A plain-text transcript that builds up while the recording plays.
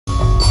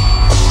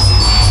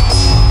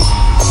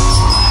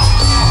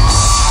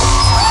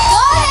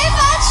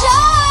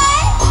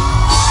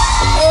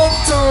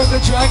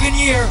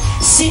年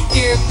新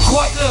年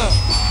快乐！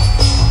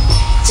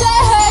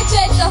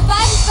这番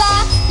发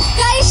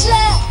开始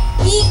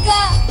一个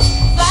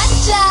发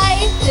财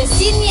的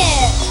新年。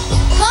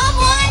Come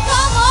on,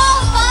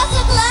 pass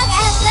the plug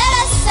and let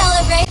us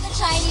celebrate the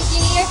Chinese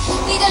New Year.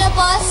 Dito na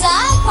po sa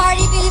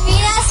Party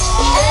Pilipinas.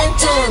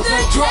 Enter the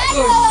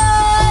Dragon!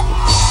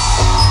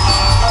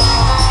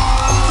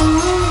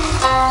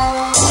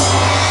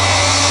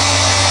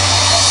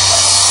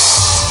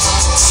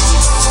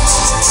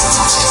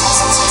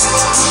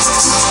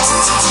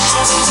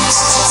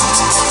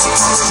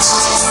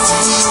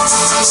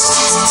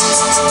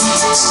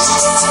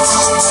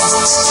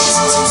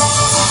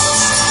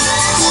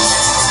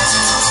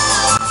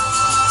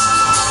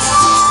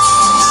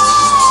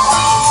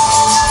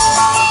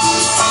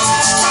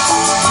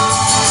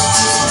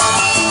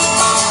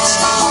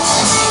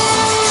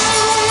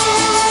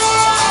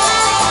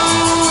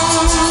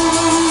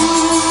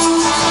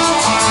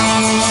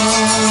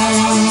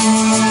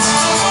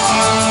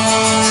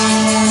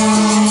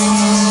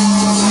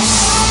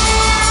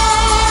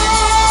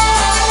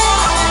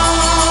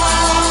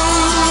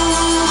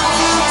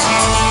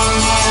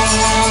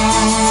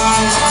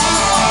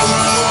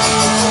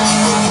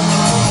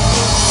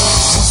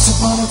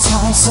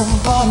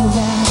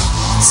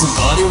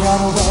 Somebody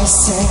ran away,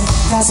 saying,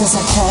 fast as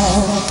I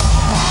can.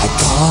 I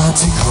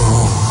gotta go.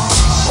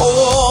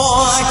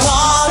 Oh, I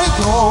gotta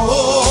go.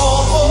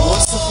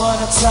 Once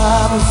upon a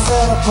time we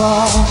fell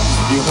apart.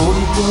 You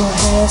holding your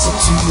hands up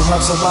to your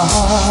arms of my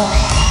heart.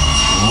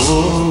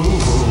 Whoa,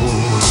 whoa,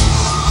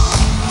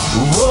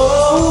 whoa,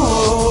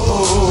 whoa.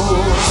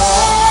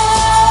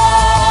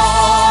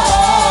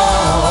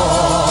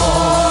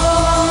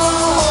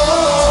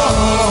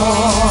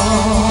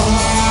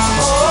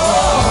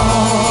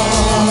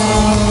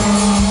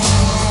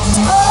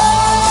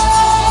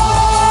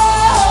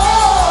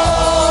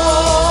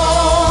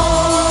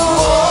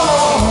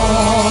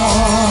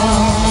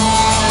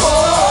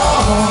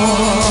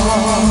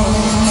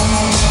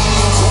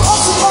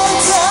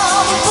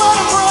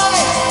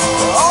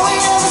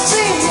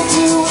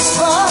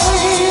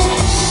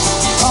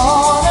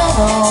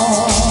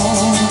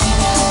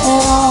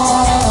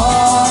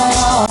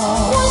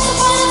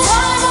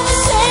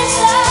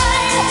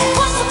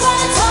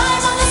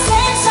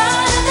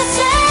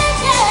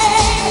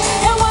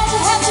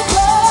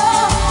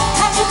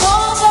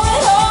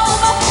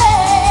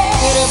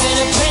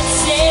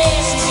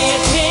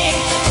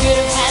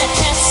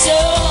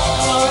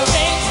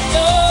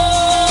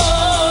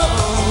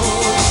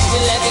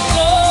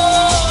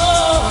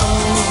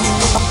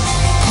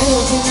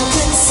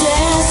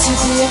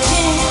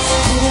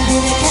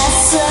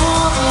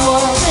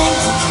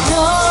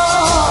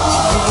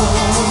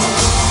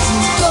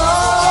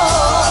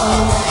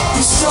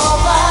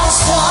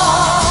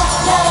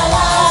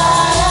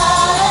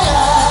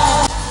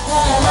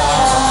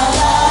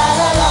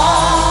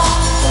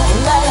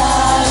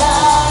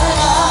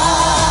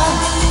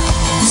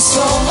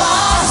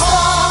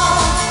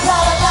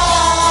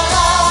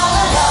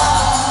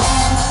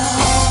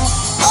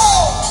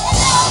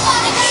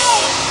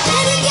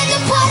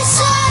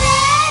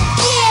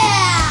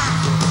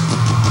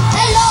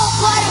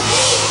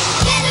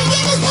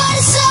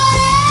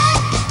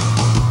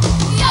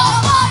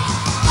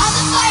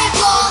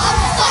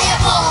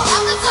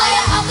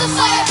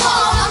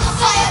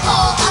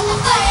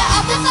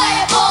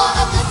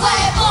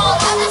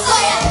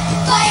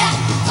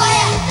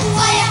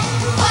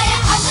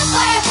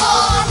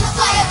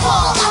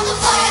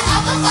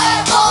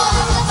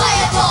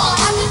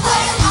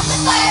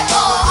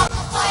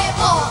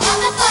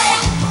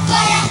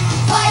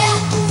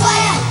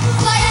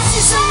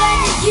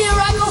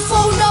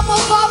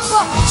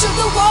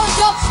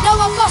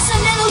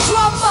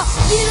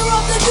 Leader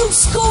of the new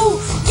school,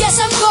 yes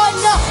I'm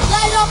gonna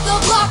light up the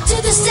block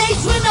to the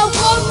stage with no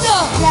wonder.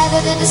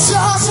 Rather than the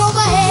sauce on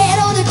my head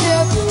on the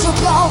dirt, so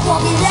go walk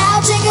me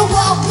loud, take a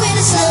walk with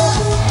a slur.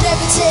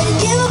 Levitating,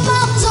 give a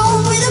bomb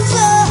zone with a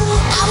fleur.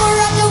 I'ma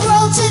rock the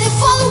world to the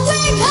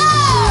following her.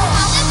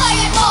 I'm the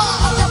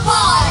fireball of the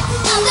party.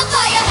 I'm the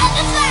fire and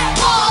the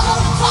fireball of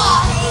the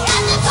party.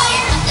 I'm the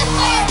fire and the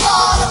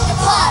fireball of the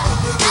party.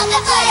 I'm the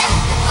fire,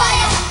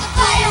 fire,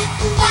 fire,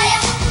 fire,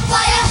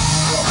 fire.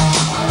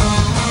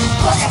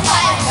 Watch the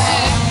fire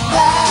burn,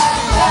 burn,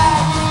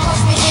 burn.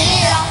 Watch me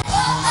hit it up,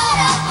 oh, oh,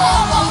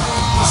 oh, oh.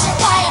 Watch the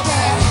fire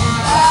burn,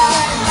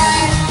 burn,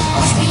 burn.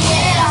 Watch me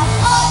hit it up,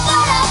 oh,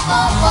 oh, oh,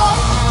 oh, oh.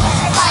 Watch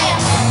the fire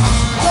burn,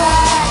 burn.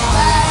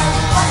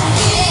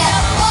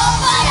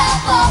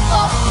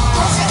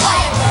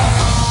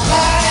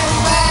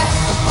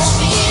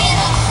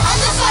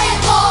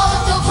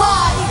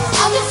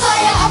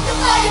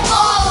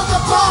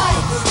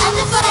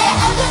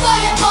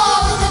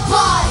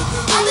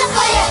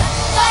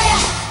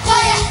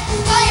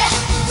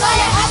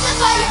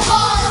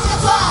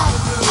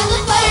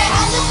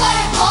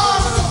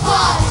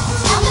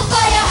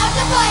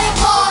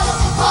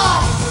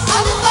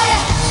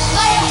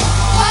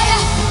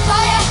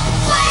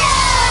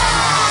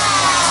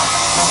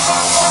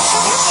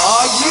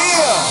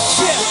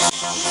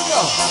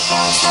 Where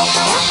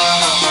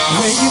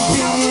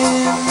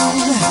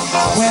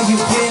you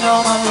been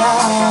all my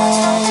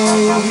life?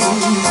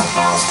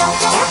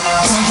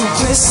 Are you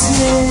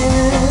listening?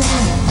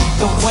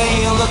 The way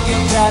you look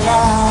in that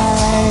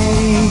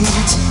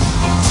light.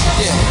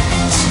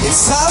 Yeah.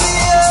 It's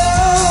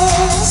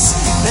obvious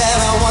that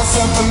I want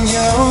some from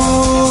you.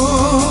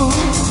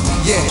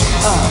 Yeah.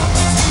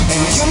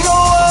 And you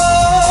know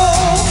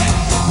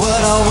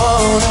what I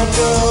wanna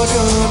do.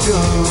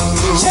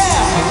 Yeah.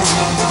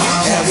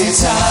 Every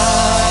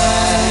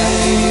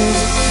time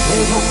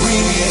it will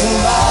bring me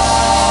alive.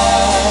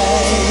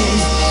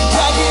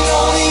 I can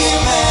only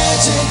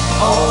imagine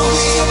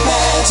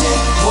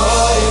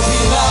what it'd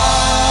be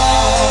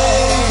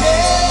like.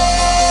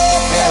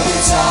 Yeah. Every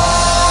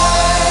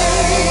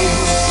time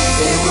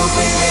it will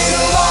bring me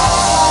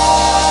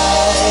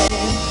alive.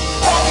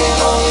 I can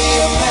only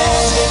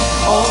imagine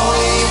what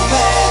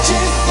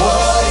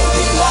it'd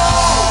be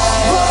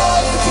like.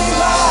 What it'd be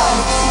like.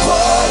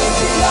 What it'd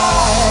be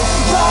like.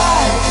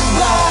 Right.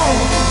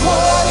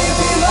 What it'd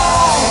be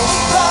like.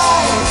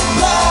 Right.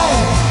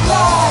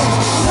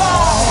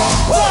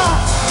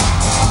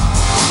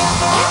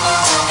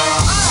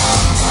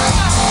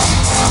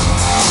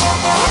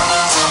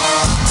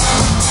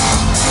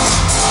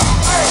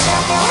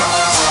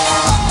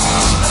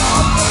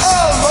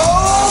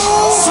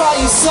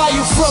 Saw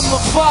you from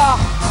afar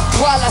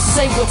while I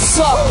say what's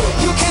up.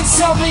 You can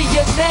tell me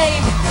your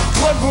name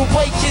when we're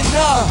waking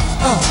up.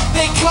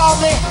 They call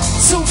it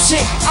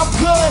sushi. I'm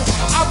good,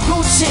 I'm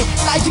Gucci.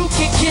 Now you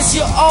can kiss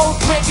your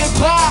old drink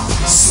goodbye.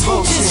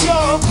 Smooches, you're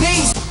a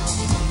beast.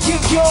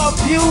 You're a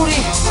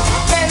beauty.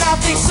 Man, I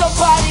think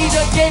somebody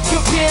that gave you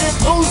bit an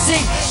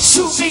Uzi.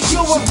 Shoot me, you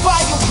a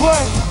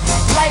firework,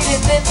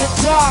 lighting in the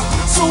dark.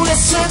 So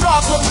let's turn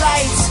off the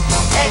lights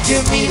and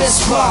give me the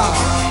spark.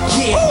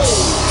 Yeah.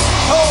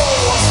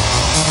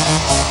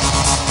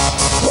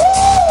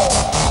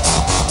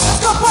 Let's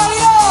go party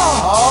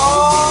on!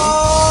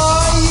 Oh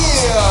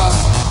yeah!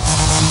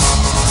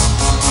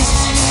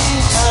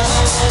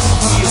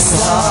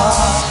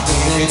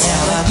 Every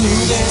time I do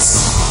this,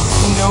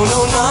 no,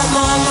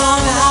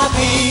 not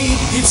me.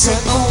 You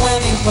took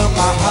away from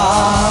my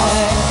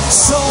heart.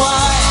 So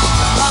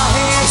my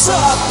hands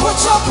up, put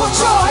your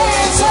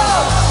hands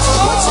up,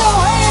 put your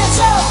hands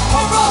up,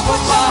 come on, put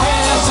your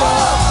hands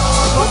up,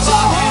 put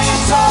your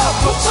hands up,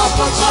 put your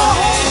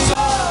hands up.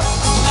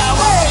 Now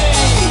hey,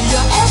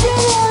 you're every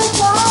little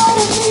part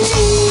of me.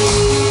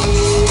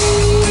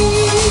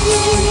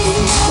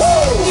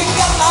 You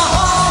got my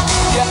heart,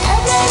 you're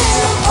every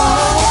little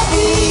part of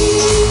me.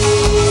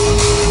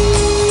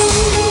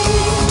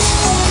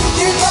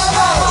 You got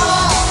my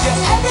heart,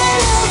 you're every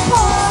little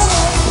part of me.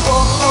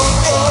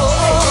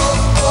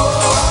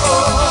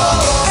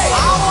 Hey, I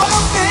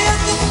wanna feel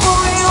it for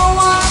real, I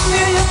wanna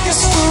feel your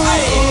kiss for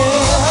real.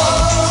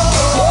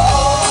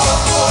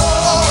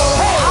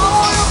 Hey, I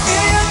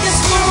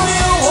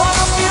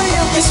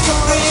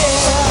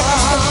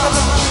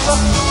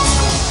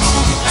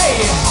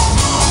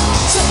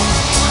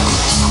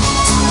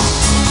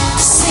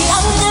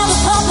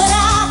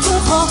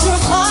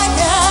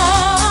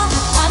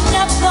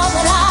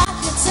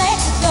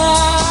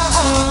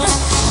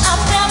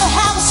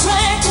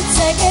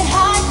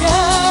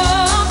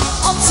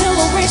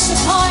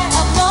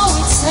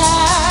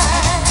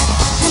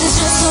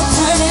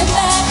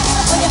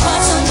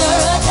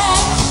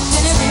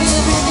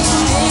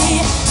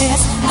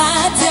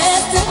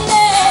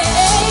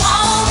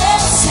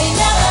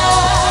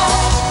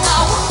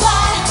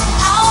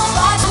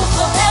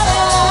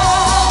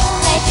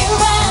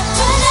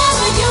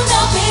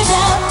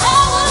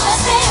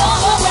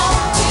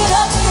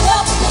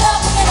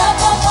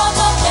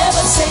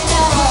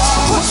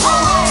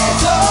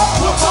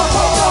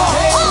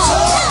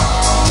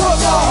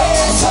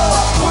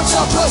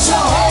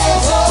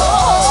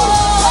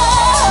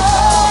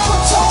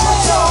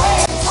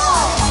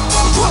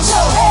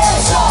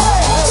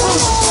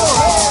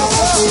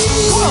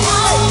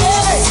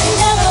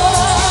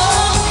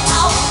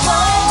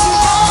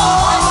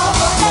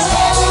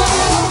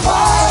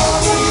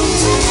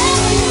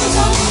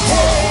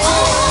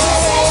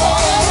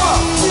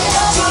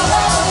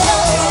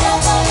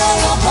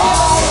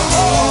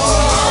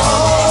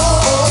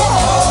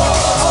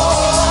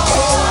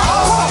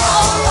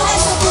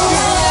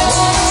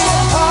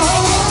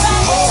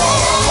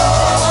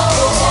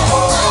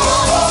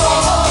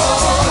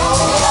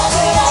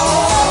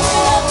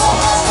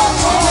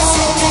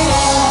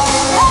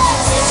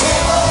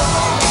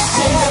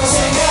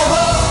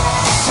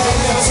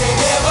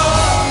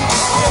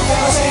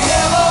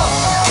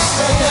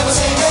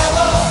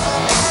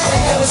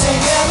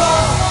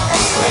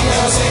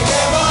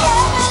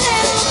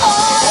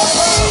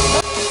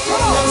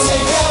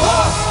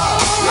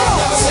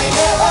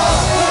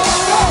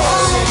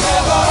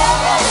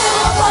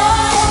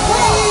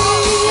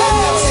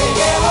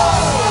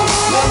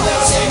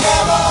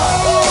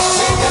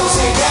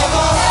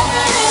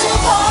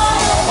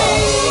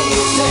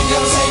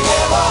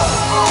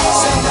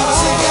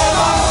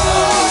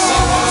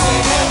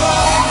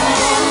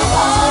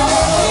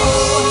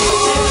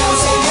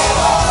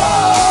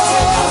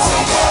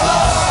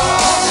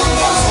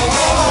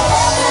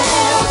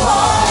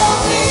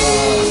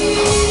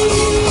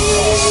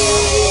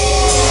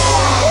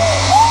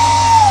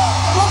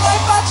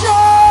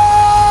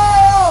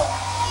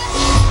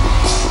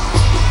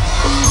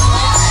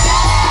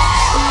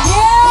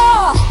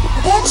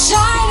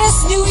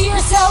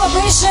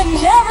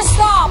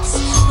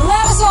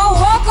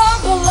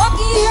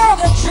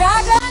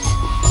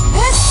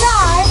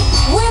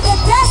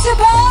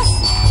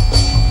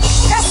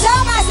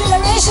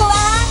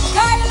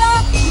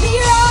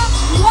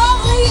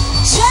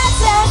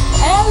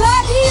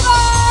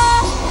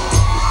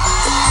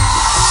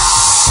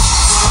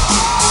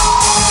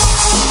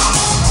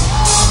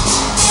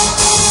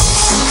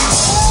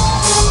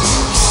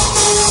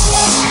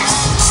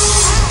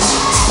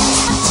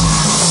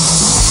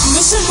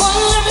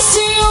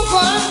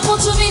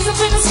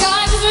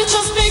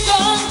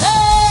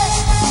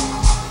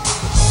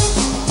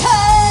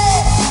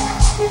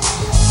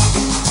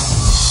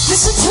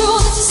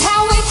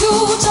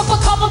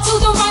to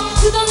the right,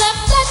 to the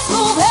left, let's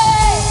move.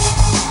 Hey,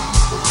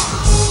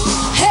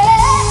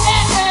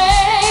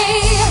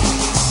 hey.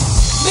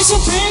 Mission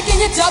drink in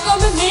your dog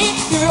with me.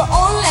 You're your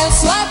own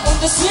landslide on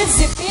the sweet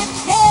zip it.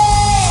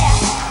 Hey,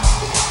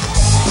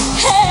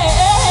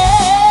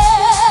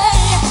 hey.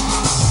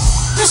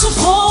 Mission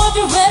forward,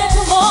 you're ready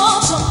to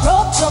march.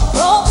 Jump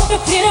rope, with your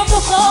feet on the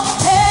floor.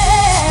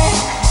 Hey,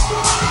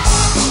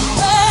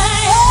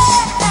 hey,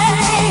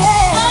 hey,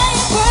 hey. I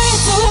am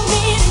crazy with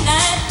me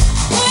tonight.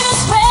 We don't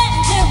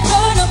spend it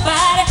for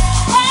nobody.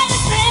 When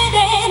you're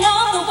standing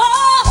on the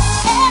wall,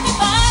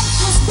 everybody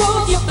just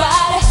move your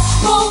body,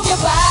 move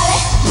your body,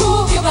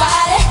 move your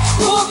body,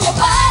 move your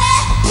body,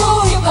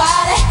 move your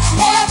body.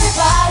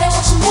 Everybody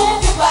wants you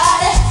move your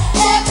body.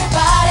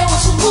 Everybody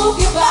wants you move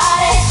your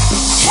body.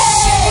 Hey,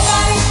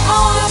 everybody, I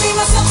wanna be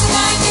myself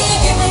tonight. Can you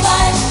give me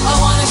body? I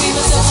wanna be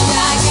myself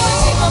tonight. Can you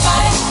give my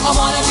body? I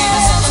wanna be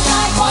myself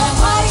tonight. Wanna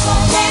party,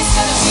 gonna dance,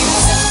 gonna be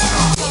myself.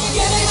 Can you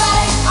give me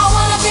body? I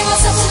wanna be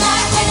myself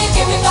tonight. Can you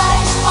give me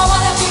body? I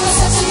wanna be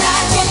myself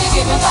tonight. Can you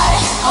give me body?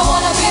 I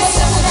wanna be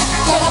myself tonight.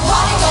 Gonna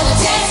party, gonna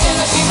dance,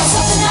 gonna be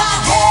myself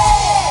tonight.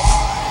 Hey.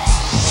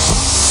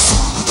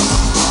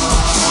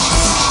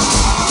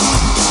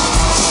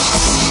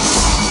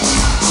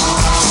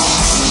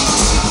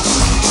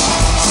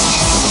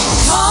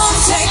 Come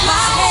take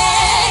my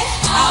hand,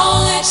 I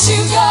won't let you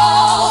go.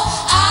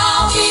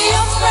 I'll be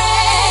your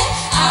friend,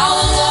 I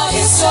will love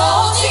you so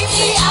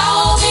deeply. I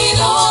will be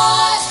the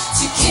one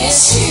to kiss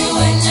you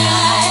at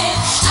night.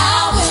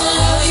 I will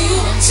love you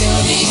until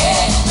the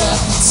end of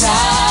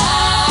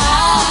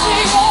time.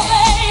 Oh,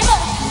 baby,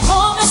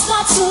 promise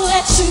not to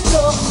let you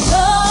go.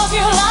 Love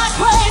you like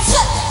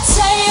crazy.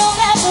 Say you'll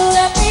never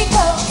let me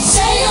go.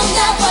 Say you'll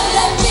never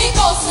let me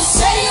go. So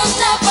say you'll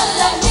never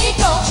let me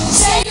go.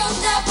 Say you'll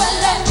never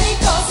let me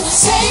go. So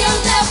say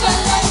you'll never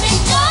let me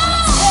go.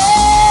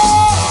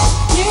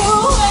 Hey, you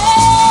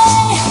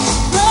away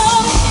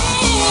from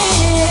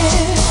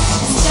here.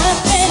 There's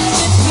nothing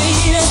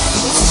between us.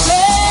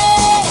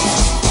 Space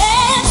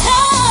and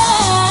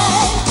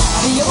time.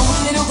 In your own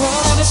little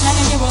world, I wish I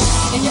knew you were.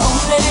 In your own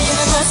little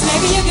universe,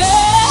 maybe you go.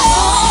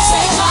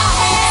 Take my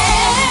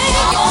hand,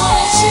 I won't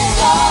let you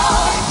go.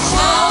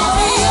 I'll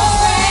be your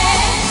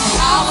friend,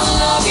 I will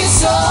love you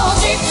so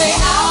deeply.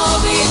 I will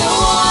be the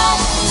one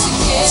to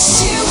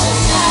kiss you at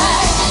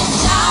night.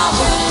 I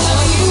will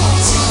love you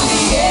until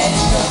the end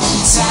of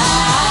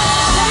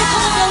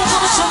time.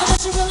 Show me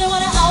that you really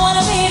wanna. I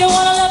wanna be the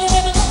one to love you,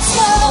 baby. Let's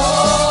go.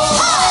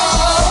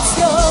 Let's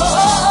go.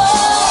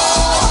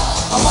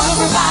 I wanna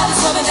provide the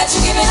something that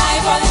you give me.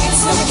 I ain't gonna give you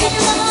something, give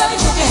you love you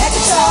from your head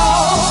to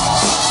toe.